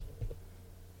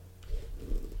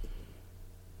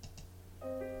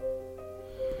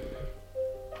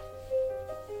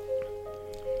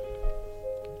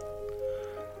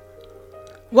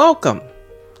Welcome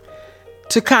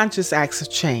to Conscious Acts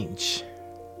of Change,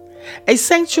 a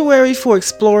sanctuary for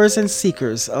explorers and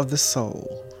seekers of the soul.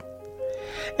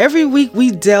 Every week we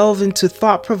delve into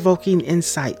thought-provoking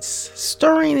insights,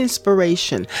 stirring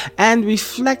inspiration, and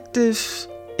reflective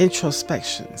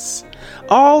introspections,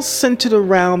 all centered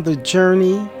around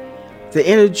the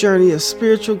inner journey of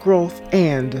spiritual growth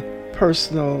and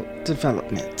personal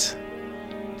development.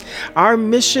 Our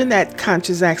mission at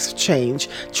Conscious Acts of Change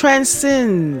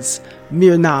transcends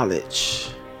mere knowledge.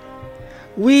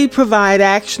 We provide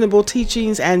actionable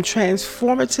teachings and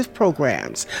transformative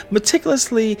programs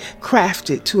meticulously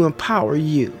crafted to empower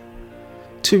you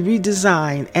to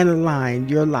redesign and align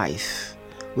your life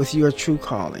with your true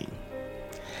calling.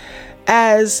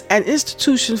 As an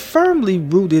institution firmly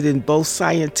rooted in both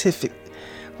scientific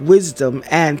wisdom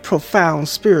and profound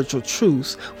spiritual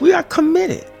truths, we are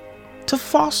committed to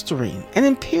fostering an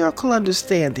empirical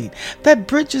understanding that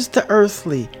bridges the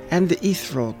earthly and the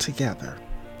ethereal together.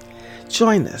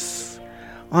 Join us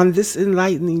on this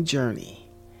enlightening journey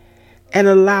and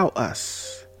allow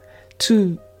us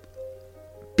to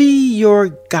be your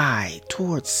guide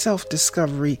towards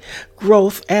self-discovery,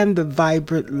 growth, and the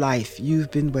vibrant life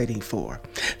you've been waiting for.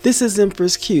 This is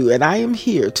Empress Q, and I am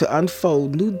here to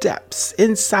unfold new depths,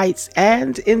 insights,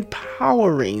 and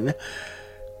empowering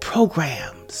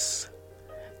programs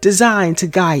designed to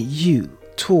guide you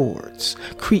towards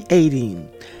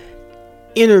creating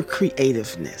inner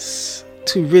creativeness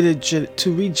to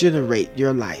regenerate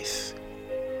your life.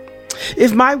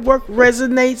 If my work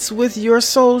resonates with your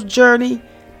soul's journey,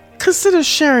 consider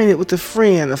sharing it with a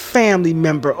friend, a family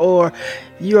member, or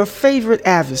your favorite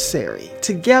adversary.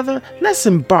 Together, let's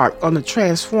embark on a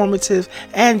transformative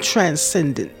and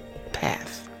transcendent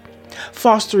path,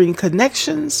 fostering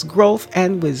connections, growth,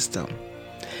 and wisdom.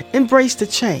 Embrace the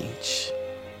change.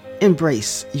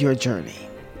 Embrace your journey.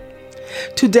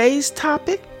 Today's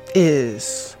topic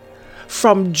is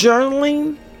from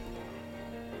journaling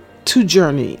to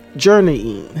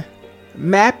journeying,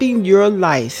 mapping your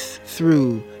life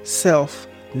through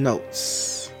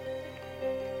self-notes.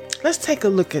 Let's take a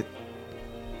look at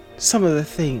some of the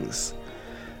things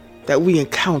that we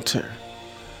encounter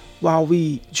while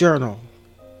we journal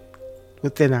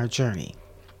within our journey.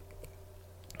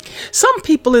 Some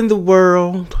people in the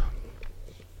world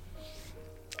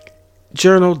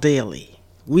journal daily,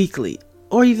 weekly,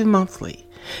 or even monthly.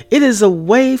 It is a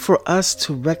way for us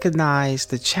to recognize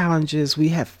the challenges we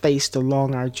have faced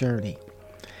along our journey.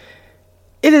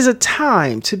 It is a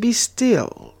time to be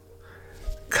still,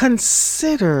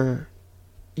 consider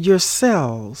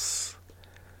yourselves,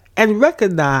 and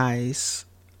recognize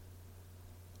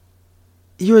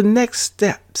your next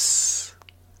steps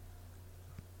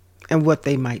and what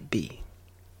they might be.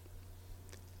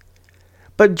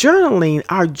 But journaling,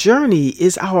 our journey,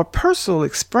 is our personal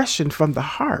expression from the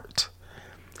heart,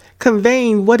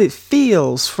 conveying what it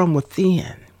feels from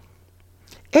within.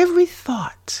 Every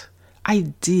thought,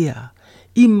 idea,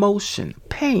 emotion,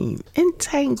 pain,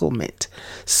 entanglement,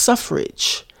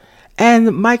 suffrage, and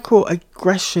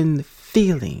microaggression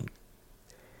feeling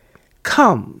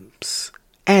comes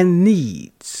and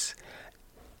needs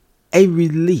a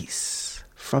release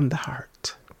from the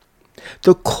heart,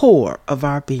 the core of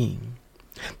our being,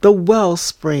 the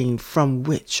wellspring from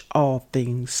which all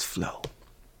things flow.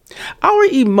 Our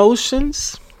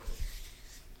emotions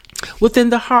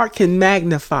within the heart can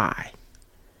magnify,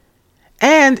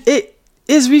 and it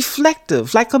is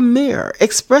reflective like a mirror,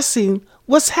 expressing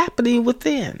what's happening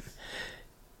within,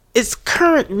 its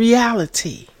current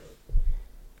reality,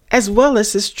 as well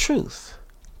as its truth.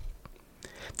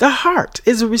 The heart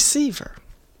is a receiver.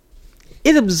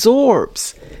 It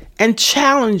absorbs and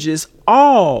challenges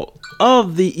all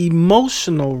of the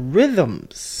emotional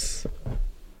rhythms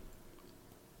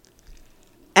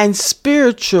and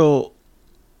spiritual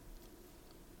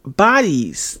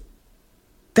bodies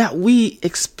that we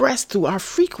express through our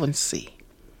frequency,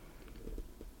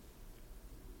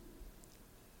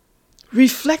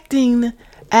 reflecting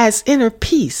as inner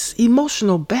peace,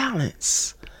 emotional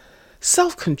balance,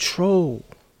 self-control,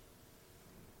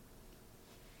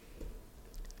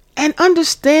 and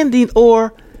understanding.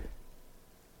 Or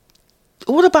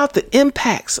what about the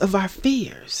impacts of our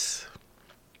fears?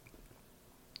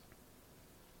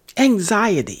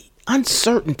 Anxiety,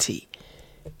 uncertainty,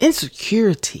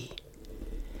 insecurity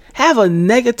have a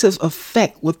negative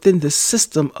effect within the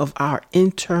system of our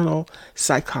internal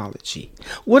psychology.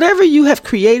 Whatever you have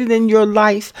created in your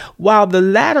life, while the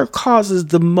latter causes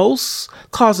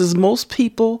most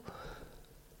people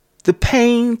the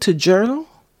pain to journal,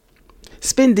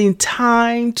 spending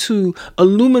time to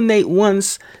illuminate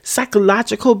one's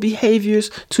psychological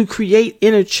behaviors to create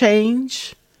inner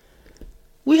change,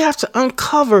 We have to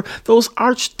uncover those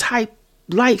archetype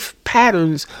life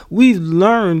patterns we've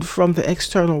learned from the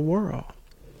external world.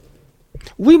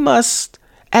 We must,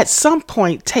 at some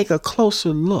point, take a closer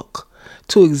look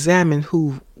to examine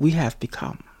who we have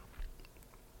become.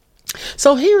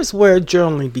 So here's where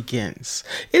journaling begins.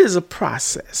 It is a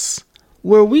process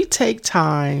where we take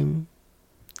time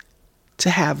to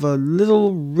have a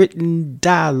little written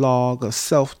dialogue of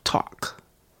self-talk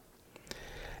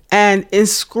and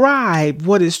inscribe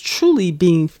what is truly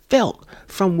being felt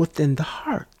from within the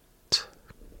heart.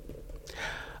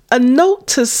 A note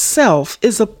to self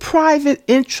is a private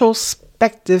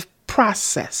introspective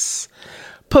process,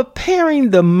 preparing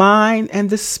the mind and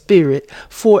the spirit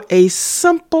for a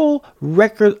simple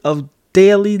record of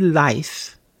daily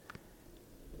life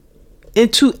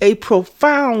into a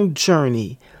profound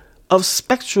journey of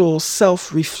spectral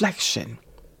self-reflection,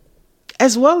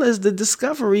 as well as the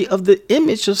discovery of the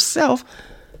image of self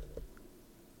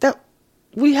that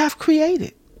we have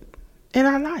created in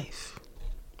our life.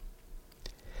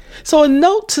 So a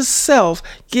note to self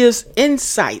gives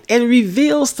insight and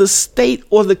reveals the state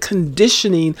or the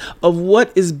conditioning of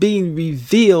what is being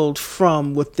revealed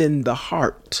from within the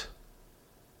heart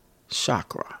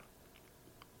chakra.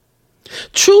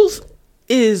 Truth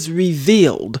is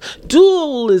revealed.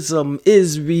 Dualism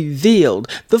is revealed.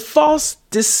 The false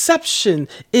deception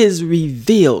is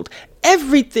revealed.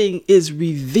 Everything is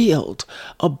revealed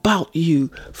about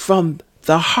you from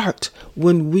the heart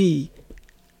when we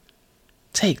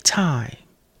take time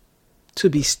to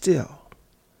be still,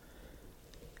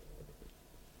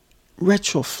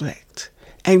 retroflect,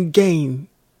 and gain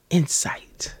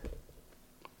insight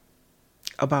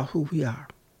about who we are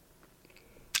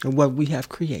and what we have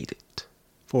created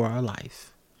for our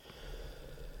life.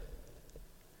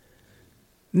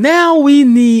 Now we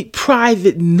need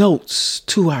private notes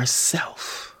to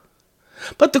ourselves.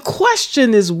 But the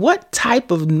question is, what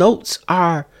type of notes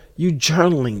are you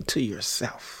journaling to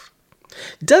yourself?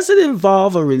 Does it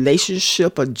involve a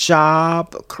relationship, a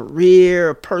job, a career,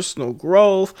 a personal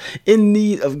growth in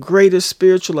need of greater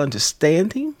spiritual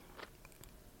understanding?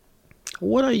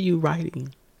 What are you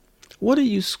writing? What are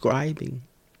you scribing?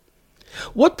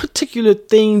 What particular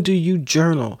thing do you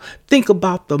journal? Think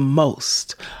about the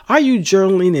most. Are you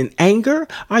journaling in anger?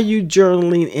 Are you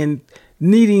journaling in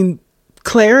needing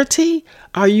clarity?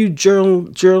 Are you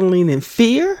journaling in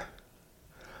fear?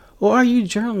 Or are you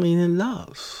journaling in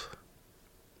love?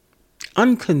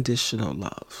 Unconditional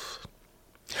love.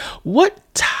 What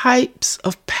types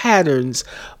of patterns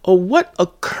or what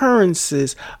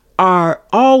occurrences are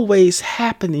always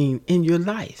happening in your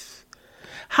life?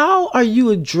 How are you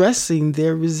addressing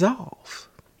their resolve?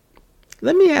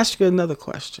 Let me ask you another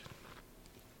question.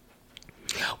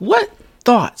 What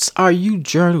thoughts are you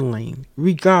journaling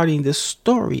regarding the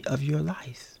story of your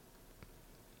life?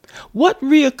 What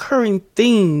reoccurring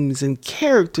themes and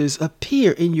characters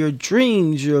appear in your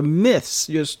dreams, your myths,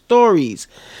 your stories,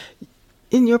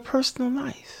 in your personal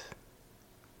life?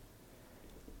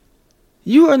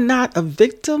 You are not a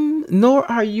victim, nor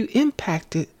are you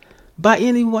impacted by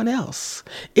anyone else.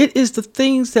 It is the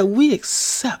things that we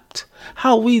accept,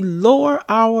 how we lower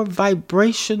our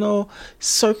vibrational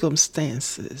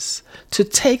circumstances to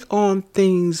take on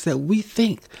things that we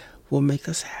think will make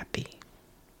us happy.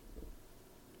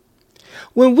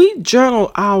 When we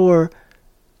journal our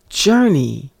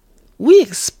journey, we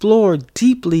explore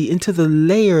deeply into the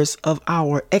layers of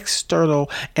our external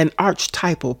and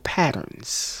archetypal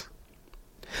patterns.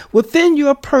 Within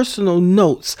your personal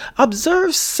notes,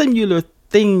 observe similar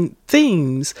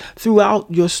themes throughout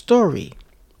your story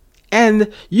and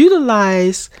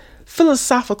utilize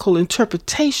philosophical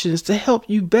interpretations to help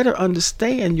you better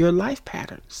understand your life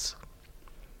patterns.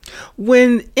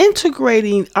 When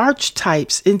integrating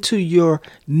archetypes into your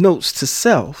notes to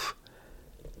self,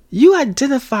 you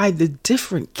identify the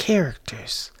different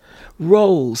characters,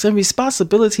 roles, and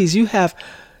responsibilities you have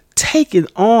taken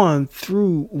on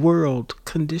through world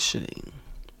conditioning.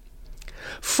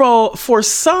 For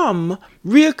some,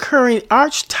 reoccurring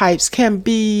archetypes can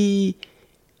be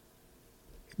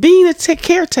being a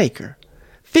caretaker,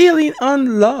 feeling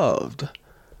unloved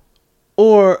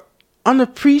or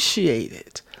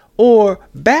unappreciated, or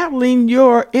battling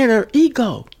your inner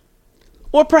ego,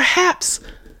 or perhaps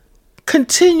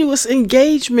continuous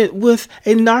engagement with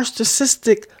a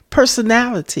narcissistic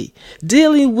personality,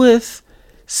 dealing with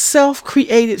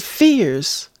self-created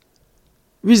fears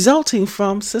resulting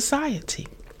from society.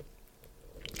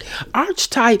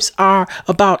 Archetypes are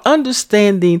about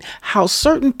understanding how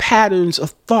certain patterns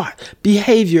of thought,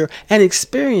 behavior, and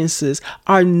experiences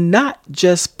are not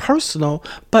just personal,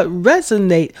 but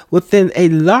resonate within a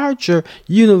larger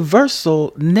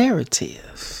universal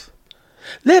narrative.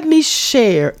 Let me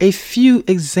share a few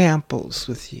examples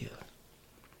with you.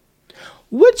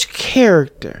 Which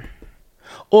character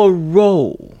or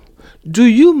role do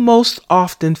you most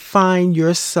often find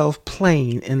yourself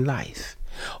playing in life?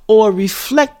 Or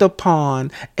reflect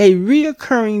upon a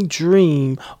reoccurring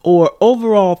dream or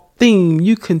overall theme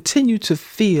you continue to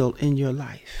feel in your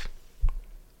life?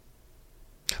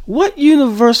 What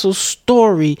universal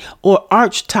story or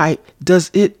archetype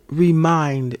does it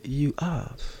remind you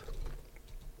of?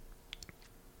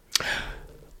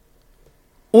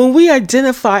 When we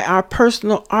identify our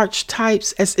personal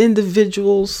archetypes as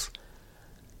individuals,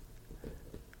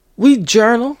 we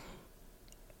journal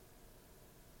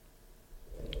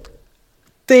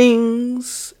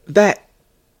things that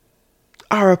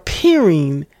are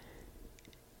appearing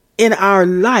in our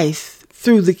life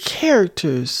through the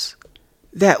characters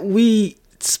that we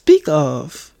speak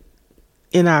of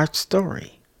in our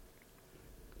story.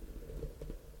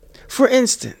 For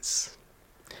instance,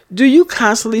 do you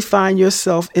constantly find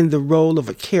yourself in the role of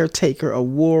a caretaker, a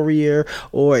warrior,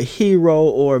 or a hero,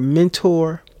 or a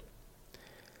mentor?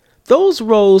 Those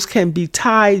roles can be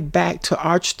tied back to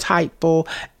archetypal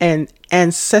and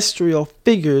ancestral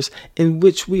figures in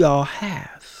which we all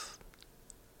have.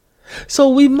 So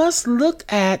we must look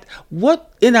at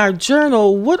what in our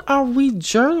journal, what are we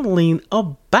journaling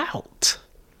about?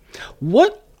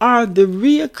 What are the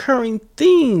reoccurring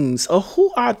themes, or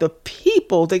who are the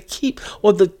people that keep,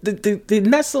 or the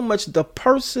not so much the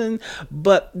person,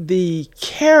 but the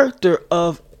character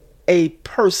of a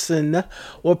person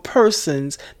or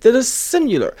persons that are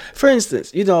similar. For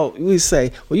instance, we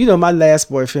say, well, my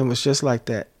last boyfriend was just like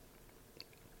that.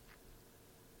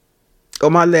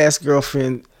 Or my last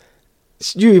girlfriend,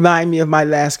 you remind me of my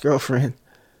last girlfriend,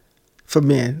 for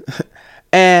men.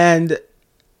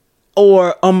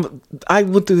 Or I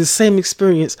went through the same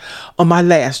experience on my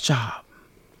last job.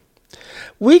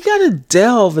 We got to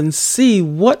delve and see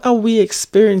what are we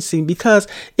experiencing, because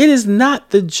it is not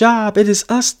the job, it is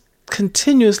us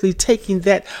continuously taking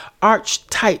that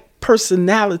archetype,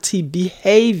 personality,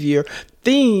 behavior,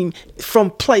 theme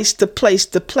from place to place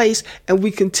to place, and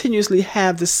we continuously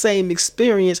have the same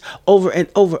experience over and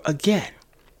over again.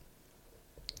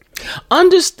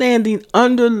 Understanding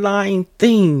underlying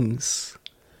things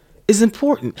is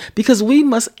important, because we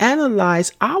must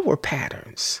analyze our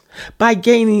patterns by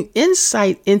gaining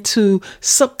insight into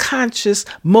subconscious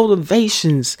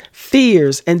motivations,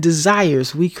 fears, and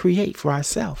desires we create for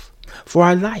ourselves, for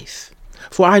our life,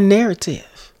 for our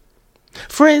narrative.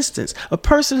 For instance, a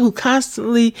person who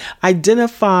constantly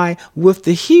identifies with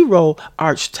the hero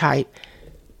archetype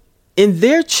in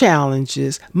their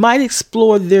challenges might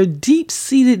explore their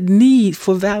deep-seated need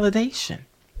for validation.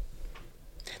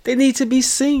 They need to be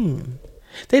seen.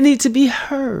 They need to be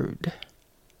heard.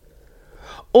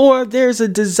 Or there's a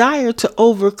desire to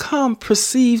overcome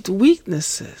perceived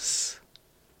weaknesses.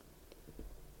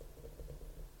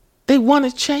 They want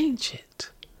to change it.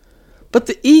 But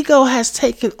the ego has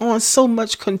taken on so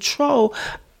much control.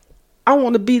 I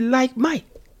want to be like Mike.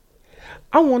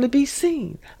 I want to be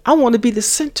seen. I want to be the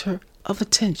center of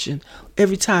attention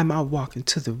every time I walk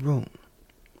into the room.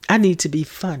 I need to be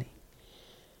funny.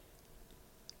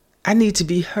 I need to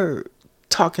be heard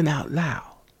talking out loud.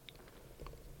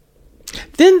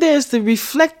 Then there's the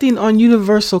reflecting on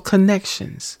universal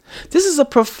connections. This is a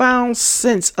profound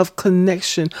sense of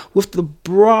connection with the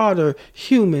broader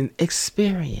human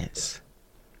experience.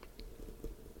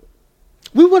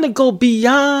 We want to go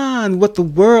beyond what the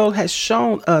world has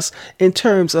shown us in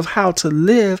terms of how to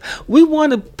live. We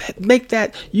want to make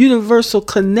that universal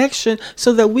connection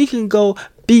so that we can go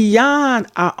beyond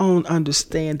our own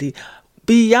understanding,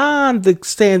 beyond the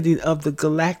standing of the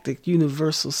galactic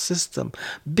universal system,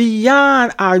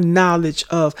 beyond our knowledge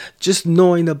of just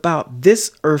knowing about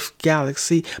this Earth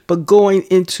galaxy, but going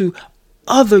into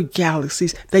other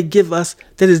galaxies that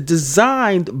is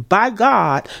designed by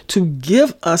God to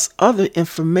give us other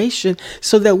information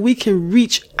so that we can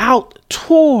reach out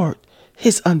toward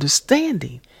his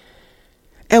understanding.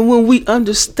 And when we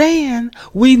understand,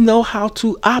 we know how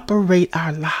to operate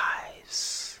our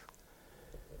lives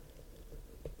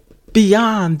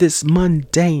beyond this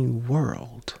mundane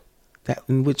world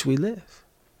in which we live.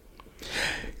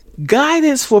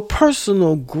 Guidance for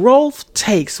personal growth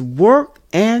takes work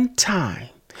and time.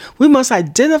 We must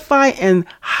identify and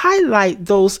highlight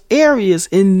those areas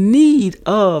in need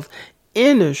of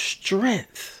inner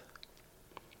strength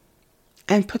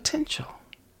and potential.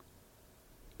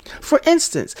 For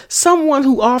instance, someone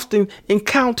who often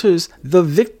encounters the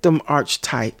victim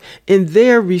archetype in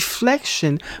their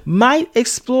reflection might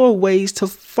explore ways to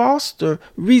foster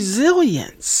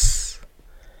resilience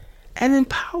and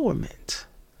empowerment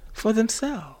for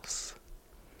themselves.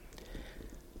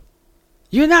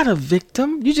 You're not a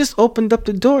victim. You just opened up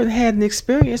the door and had an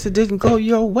experience that didn't go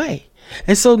your way.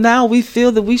 And so now we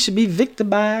feel that we should be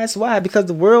victimized. Why? Because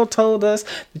the world told us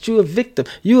that you're a victim.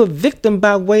 You're a victim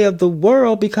by way of the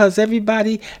world because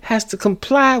everybody has to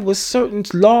comply with certain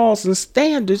laws and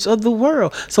standards of the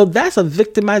world. So that's a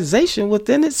victimization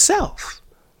within itself.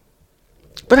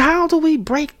 But how do we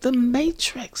break the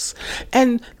matrix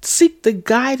and seek the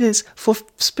guidance for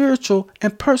spiritual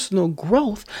and personal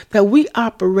growth that we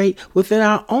operate within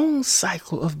our own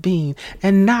cycle of being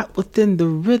and not within the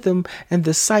rhythm and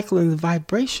the cycle and the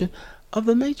vibration of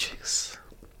the matrix?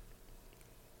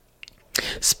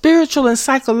 Spiritual and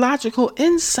psychological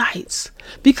insights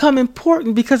become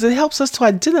important because it helps us to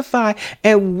identify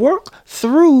and work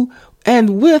through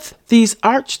and with these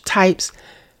archetypes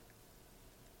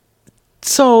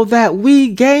so that we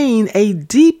gain a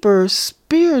deeper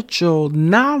spiritual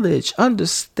knowledge,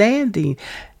 understanding,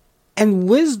 and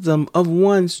wisdom of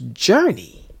one's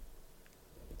journey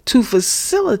to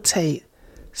facilitate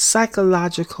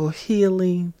psychological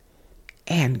healing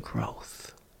and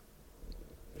growth.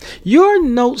 Your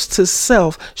notes to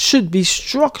self should be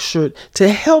structured to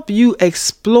help you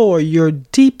explore your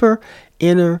deeper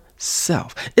inner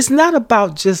self. It's not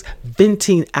about just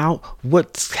venting out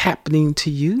what's happening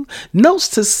to you. Notes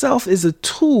to self is a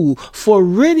tool for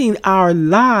ridding our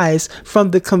lives from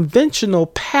the conventional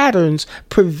patterns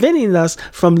preventing us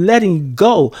from letting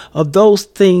go of those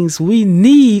things we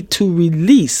need to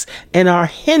release and are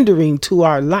hindering to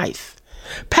our life.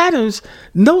 Patterns,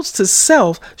 notes to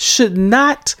self should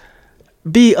not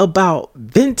be about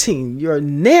venting your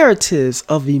narratives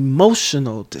of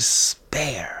emotional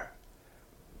despair.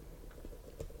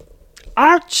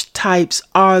 Archetypes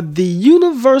are the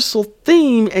universal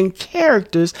theme and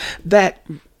characters that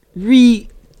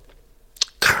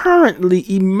currently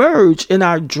emerge in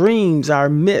our dreams, our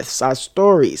myths, our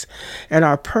stories, and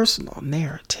our personal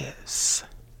narratives.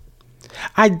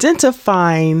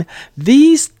 Identifying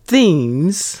these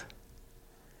themes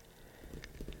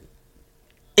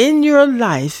in your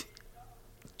life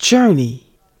journey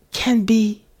can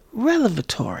be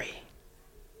revelatory.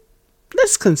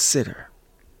 Let's consider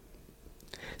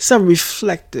some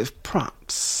reflective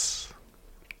prompts.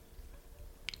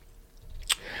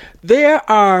 There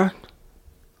are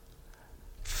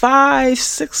 5,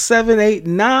 6, 7, 8,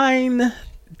 9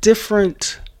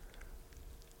 different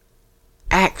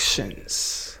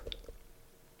actions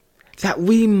that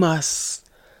we must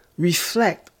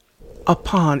reflect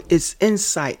upon its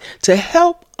insight to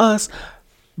help us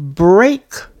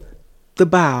break the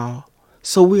bow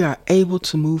so we are able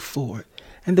to move forward.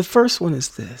 And the first one is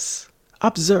this.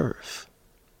 Observe.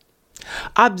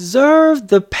 Observe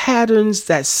the patterns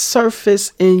that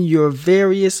surface in your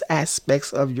various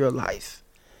aspects of your life.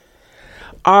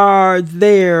 Are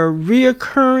there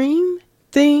reoccurring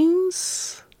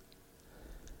things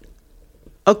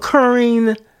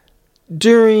occurring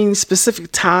during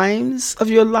specific times of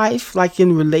your life, like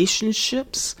in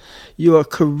relationships, your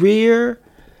career,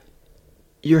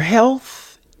 your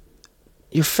health,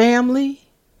 your family?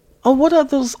 Or what are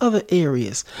those other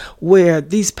areas where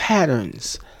these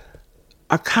patterns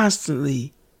are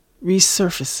constantly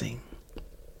resurfacing?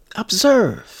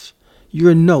 Observe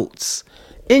your notes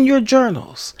in your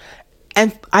journals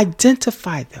and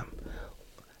identify them.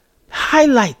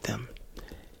 Highlight them,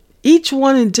 each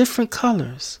one in different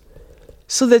colors,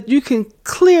 so that you can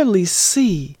clearly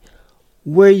see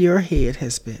where your head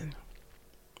has been,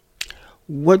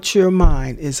 what your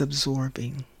mind is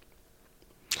absorbing.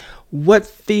 What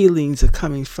feelings are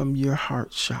coming from your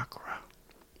heart chakra?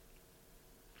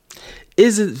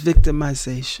 Is it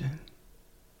victimization?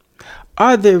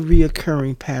 Are there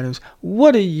reoccurring patterns?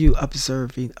 What are you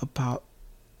observing about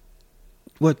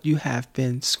what you have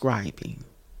been scribing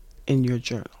in your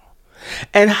journal?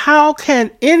 And how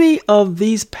can any of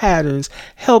these patterns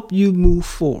help you move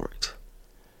forward?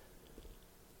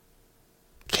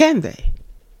 Can they?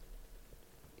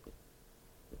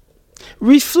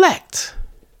 Reflect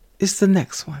is the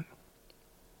next one.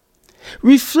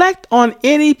 Reflect on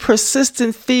any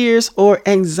persistent fears or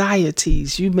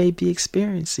anxieties you may be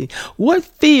experiencing. What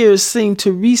fears seem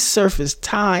to resurface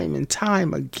time and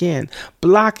time again,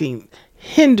 blocking,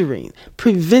 hindering,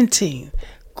 preventing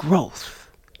growth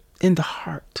in the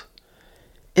heart,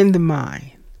 in the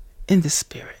mind, in the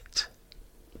spirit?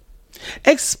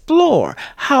 Explore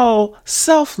how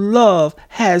self-love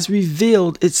has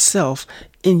revealed itself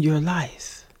in your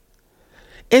life.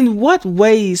 In what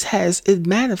ways has it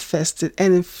manifested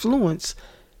and influenced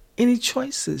any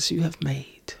choices you have made?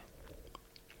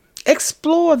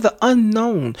 Explore the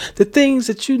unknown, the things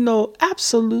that you know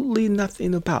absolutely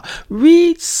nothing about.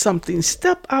 Read something,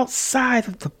 step outside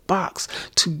of the box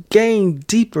to gain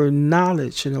deeper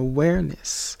knowledge and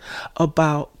awareness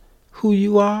about who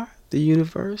you are, the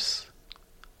universe,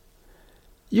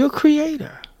 your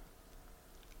creator.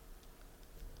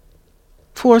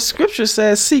 For scripture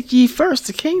says, seek ye first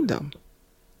the kingdom.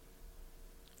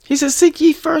 He says, seek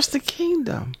ye first the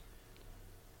kingdom.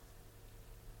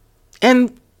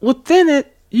 And within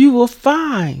it, you will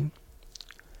find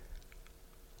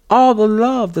all the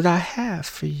love that I have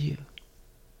for you.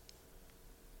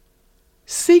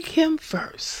 Seek him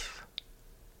first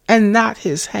and not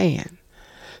his hand.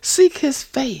 Seek his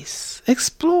face.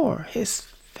 Explore his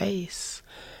face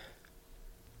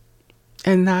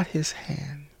and not his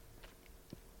hand.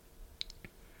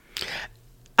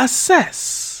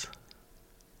 Assess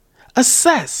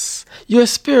your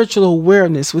spiritual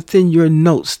awareness within your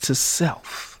notes to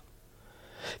self.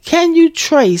 Can you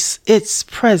trace its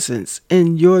presence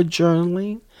in your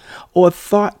journaling or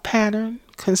thought pattern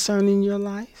concerning your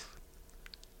life?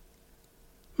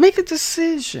 Make a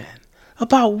decision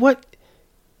about what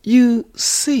you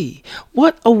see.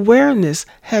 What awareness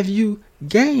have you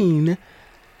gained?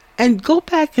 And go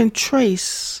back and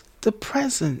trace the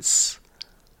presence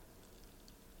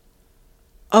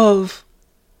of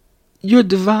your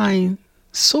divine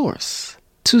source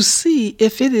to see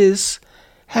if it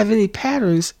have any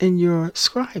patterns in your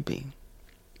scribing.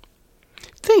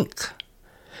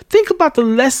 Think about the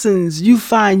lessons you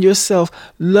find yourself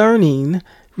learning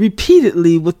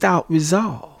repeatedly without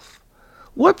resolve.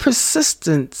 What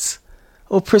persistent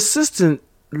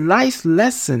life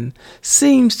lesson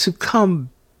seems to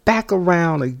come back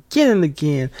around again and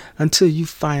again until you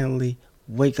finally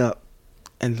wake up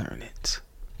and learn it?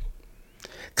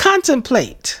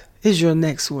 Contemplate is your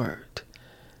next word.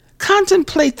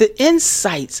 Contemplate the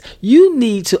insights you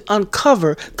need to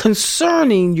uncover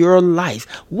concerning your life.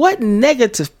 What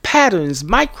negative patterns,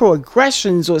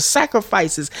 microaggressions, or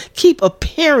sacrifices keep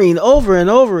appearing over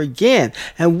and over again?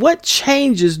 And what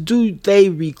changes do they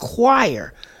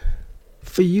require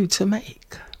for you to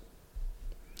make?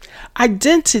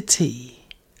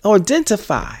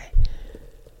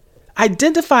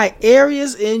 Identify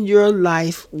areas in your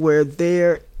life where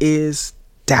there is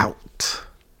doubt,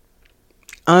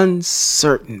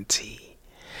 uncertainty,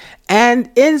 and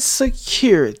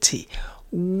insecurity.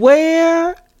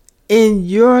 Where in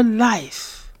your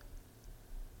life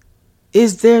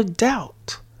is there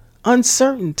doubt,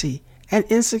 uncertainty, and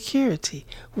insecurity?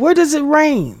 Where does it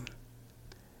reign?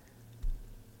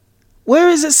 Where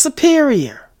is it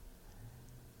superior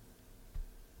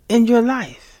in your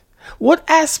life? What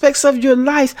aspects of your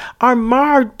life are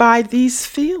marred by these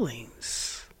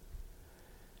feelings?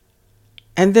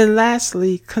 And then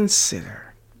lastly,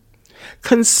 consider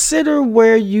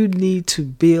where you need to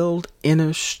build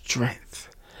inner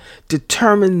strength,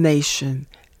 determination,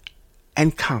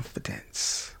 and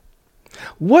confidence.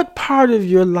 What part of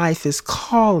your life is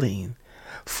calling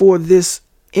for this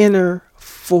inner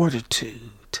fortitude?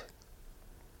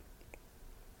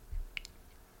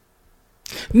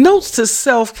 Notes to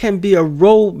self can be a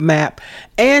roadmap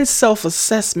and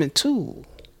self-assessment tool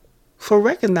for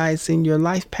recognizing your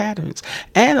life patterns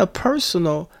and a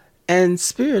personal and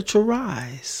spiritual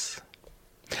rise.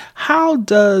 How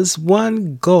does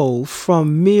one go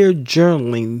from mere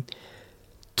journaling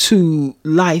to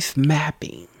life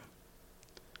mapping?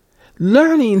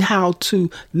 Learning how to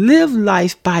live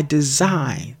life by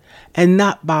design and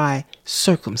not by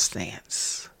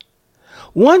circumstance.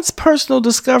 Once personal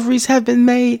discoveries have been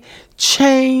made,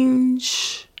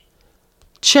 changed,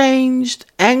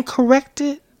 and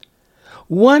corrected,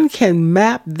 one can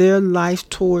map their life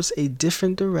towards a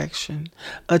different direction,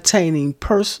 attaining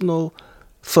personal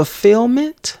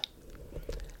fulfillment,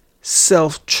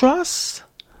 self-trust,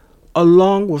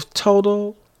 along with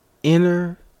total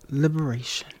inner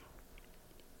liberation.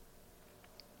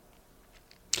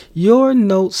 Your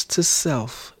notes to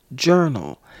self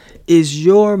journal is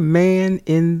your man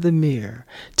in the mirror,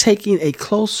 taking a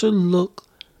closer look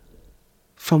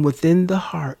from within the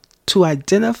heart to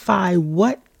identify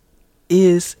what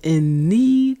is in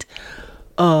need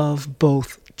of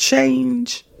both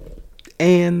change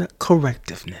and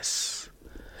correctiveness.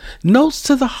 Notes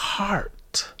to the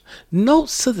heart,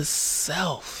 notes to the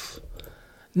self,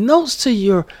 notes to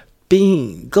your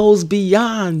being goes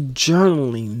beyond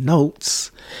journaling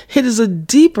notes. It is a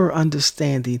deeper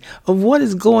understanding of what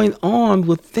is going on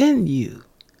within you,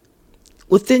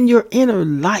 within your inner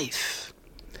life,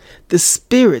 the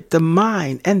spirit, the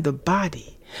mind, and the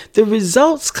body. The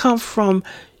results come from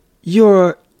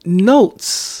your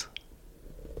notes.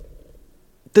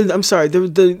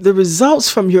 The results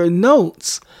from your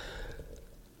notes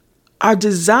are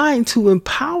designed to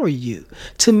empower you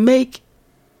to make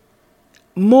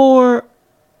more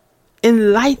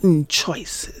enlightened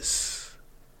choices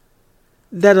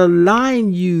that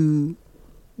align you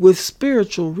with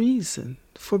spiritual reason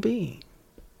for being.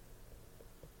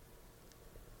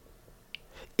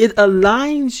 It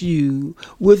aligns you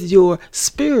with your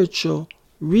spiritual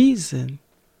reason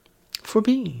for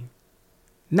being,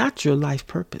 not your life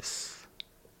purpose,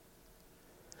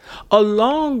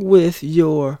 along with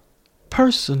your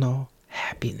personal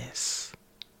happiness.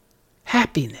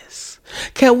 Happiness.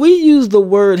 Can we use the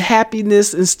word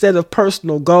happiness instead of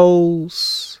personal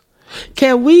goals?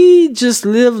 Can we just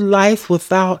live life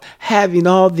without having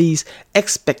all these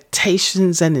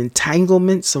expectations and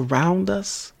entanglements around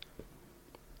us?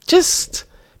 Just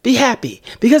be happy.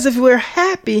 Because if we're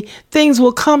happy, things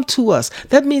will come to us.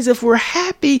 That means if we're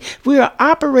happy, we are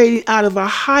operating out of a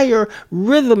higher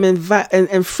rhythm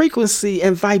and frequency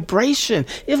and vibration.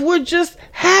 If we're just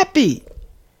happy.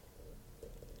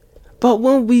 But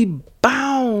when we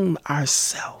bound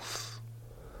ourselves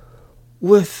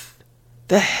with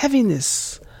the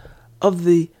heaviness of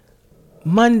the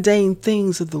mundane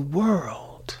things of the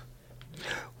world,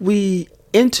 we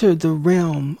enter the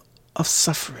realm of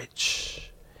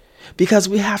suffrage because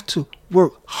we have to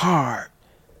work hard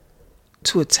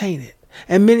to attain it.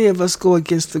 And many of us go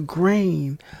against the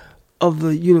grain of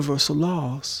the universal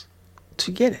laws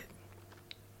to get it.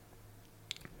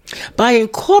 By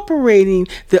incorporating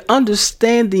the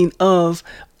understanding of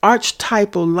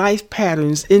archetypal life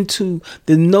patterns into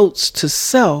the notes to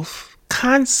self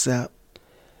concept,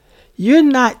 you're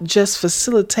not just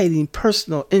facilitating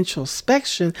personal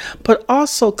introspection, but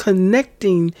also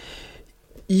connecting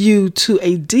you to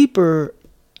deeper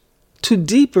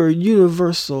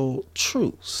universal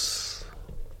truths.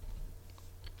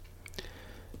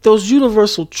 Those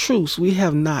universal truths we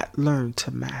have not learned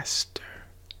to master,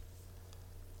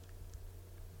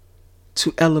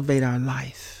 to elevate our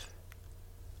life,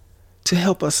 to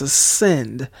help us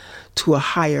ascend to a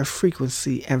higher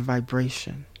frequency and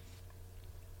vibration.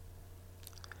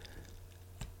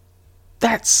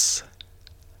 That's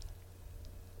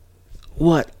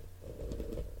what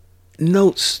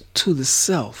notes to the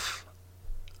self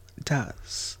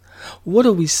does. What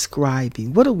are we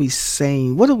scribing? What are we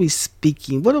saying? What are we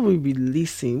speaking? What are we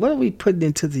releasing? What are we putting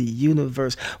into the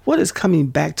universe? What is coming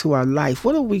back to our life?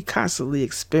 What are we constantly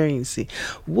experiencing?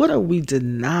 What are we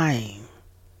denying?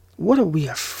 What are we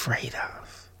afraid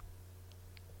of?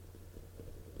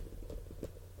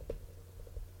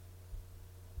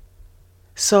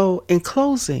 So, in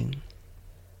closing,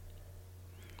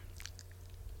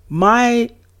 my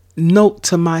note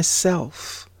to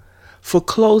myself for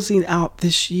closing out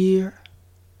this year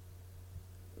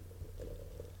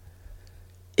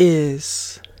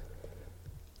is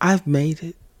I've made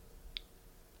it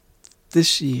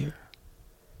this year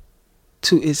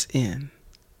to its end.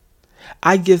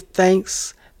 I give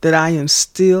thanks that I am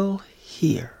still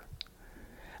here.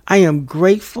 I am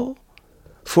grateful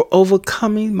for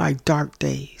overcoming my dark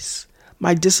days,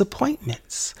 my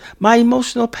disappointments, my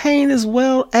emotional pain, as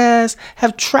well as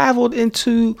have traveled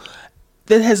into,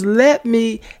 that has led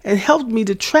me and helped me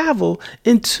to travel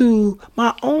into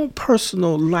my own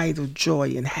personal light of joy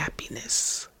and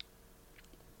happiness.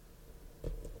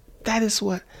 That is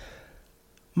what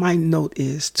my note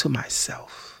is to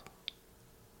myself.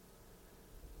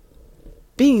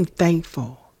 Being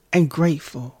thankful and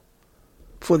grateful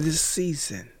for this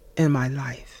season in my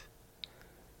life.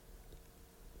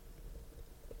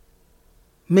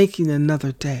 Making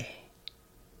another day.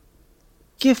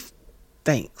 Give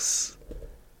thanks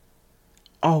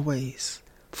always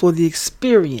for the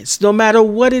experience, no matter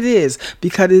what it is,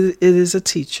 because it is a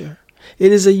teacher.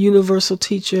 It is a universal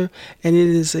teacher, and it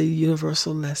is a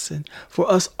universal lesson for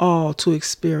us all to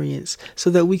experience so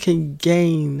that we can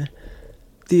gain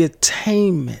the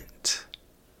attainment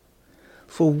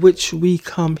for which we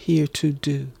come here to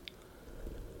do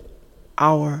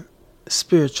our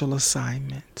spiritual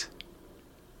assignment.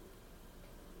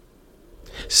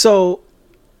 So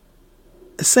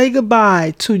say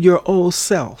goodbye to your old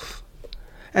self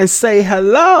and say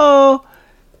hello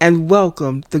and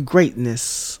welcome the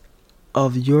greatness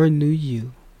of your new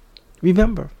you.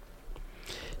 Remember,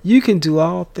 you can do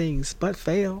all things but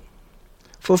fail,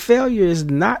 for failure is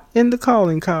not in the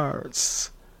calling cards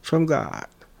from God,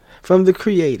 from the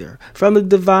Creator, from the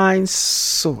divine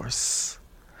source,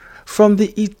 from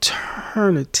the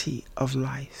eternity of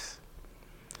life.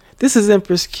 This is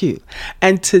Empress Q.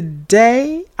 And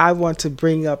today I want to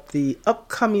bring up the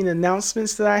upcoming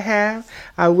announcements that I have.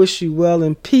 I wish you well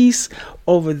and peace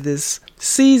over this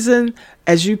season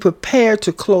as you prepare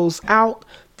to close out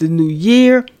the new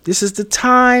year. This is the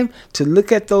time to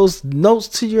look at those notes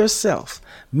to yourself.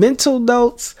 Mental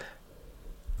notes,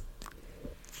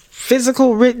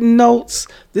 physical written notes.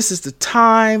 This is the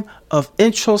time of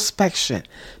introspection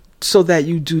so that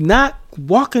you do not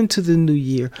walk into the new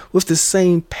year with the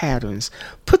same patterns.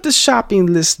 Put the shopping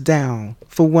list down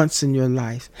for once in your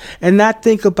life and not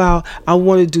think about, I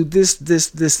want to do this,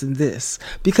 and this.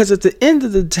 Because at the end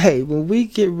of the day, when we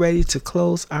get ready to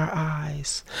close our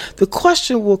eyes, the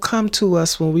question will come to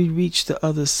us when we reach the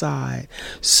other side.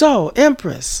 So,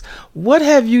 Empress, what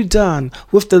have you done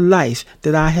with the life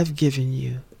that I have given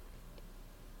you?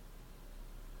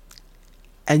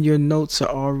 And your notes are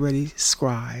already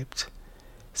scribed.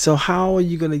 So how are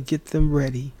you going to get them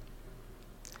ready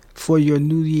for your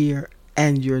new year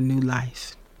and your new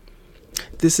life?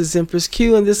 This is Empress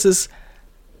Q, and this is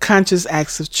Conscious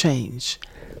Acts of Change.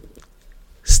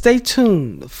 Stay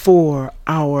tuned for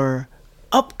our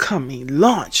upcoming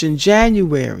launch in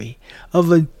January of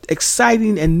an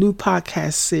exciting and new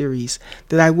podcast series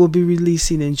that I will be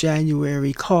releasing in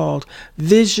January called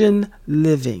Vision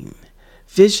Living.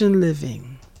 Vision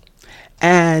Living.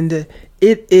 And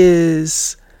it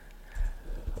is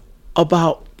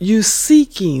about you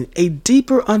seeking a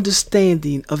deeper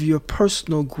understanding of your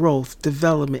personal growth,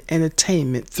 development, and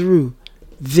attainment through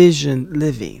vision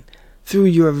living, through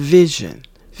your vision.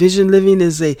 Vision living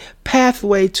is a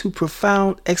pathway to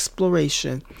profound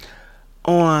exploration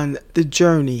on the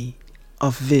journey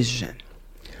of vision.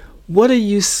 What are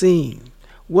you seeing?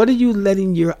 What are you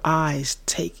letting your eyes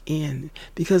take in?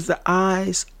 Because the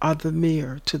eyes are the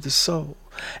mirror to the soul.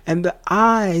 And the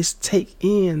eyes take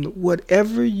in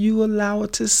whatever you allow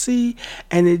it to see,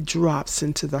 and it drops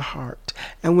into the heart.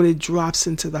 And when it drops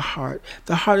into the heart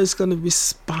is going to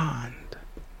respond.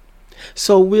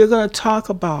 So we're going to talk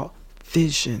about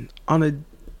vision on a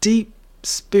deep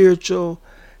spiritual,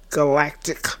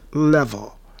 galactic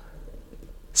level,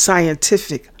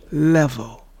 scientific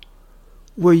level,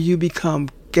 where you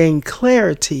gain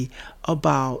clarity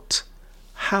about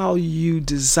how you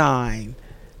design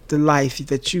the life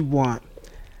that you want,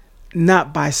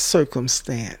 not by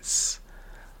circumstance,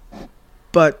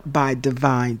 but by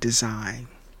divine design.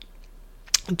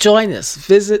 Join us.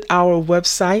 Visit our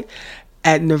website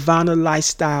at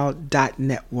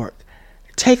nirvanalifestyle.network.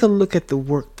 Take a look at the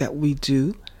work that we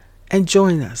do and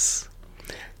join us.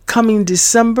 Coming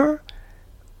December,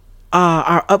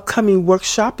 our upcoming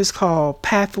workshop is called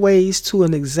Pathways to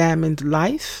an Examined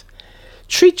Life.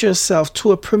 Treat yourself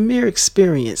to a premier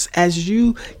experience as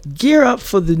you gear up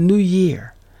for the new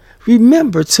year.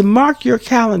 Remember to mark your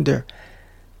calendar.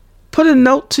 Put a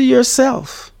note to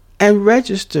yourself and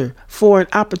register for an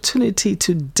opportunity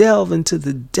to delve into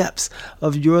the depths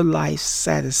of your life's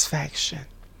satisfaction.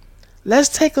 Let's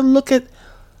take a look at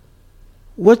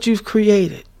what you've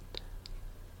created.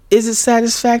 Is it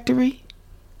satisfactory?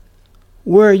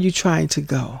 Where are you trying to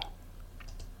go?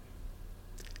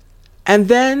 And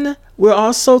then we're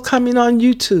also coming on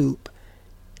YouTube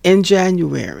in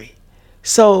January.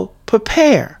 So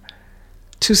prepare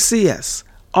to see us.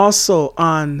 Also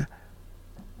on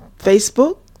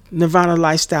Facebook, Nirvana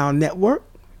Lifestyle Network,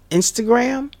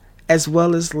 Instagram, as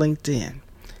well as LinkedIn.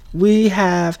 We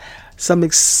have some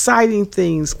exciting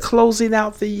things closing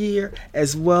out the year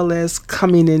as well as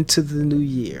coming into the new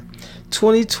year.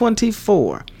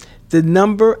 2024, the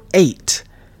number 8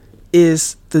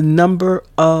 is the number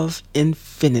of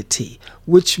infinity,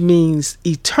 which means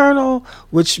eternal,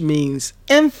 which means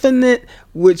infinite,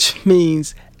 which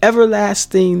means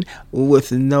everlasting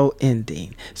with no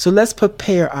ending. So let's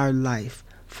prepare our life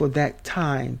for that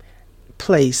time,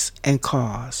 place, and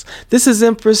cause. This is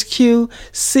Empress Q.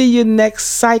 See you next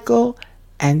cycle,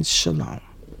 and shalom.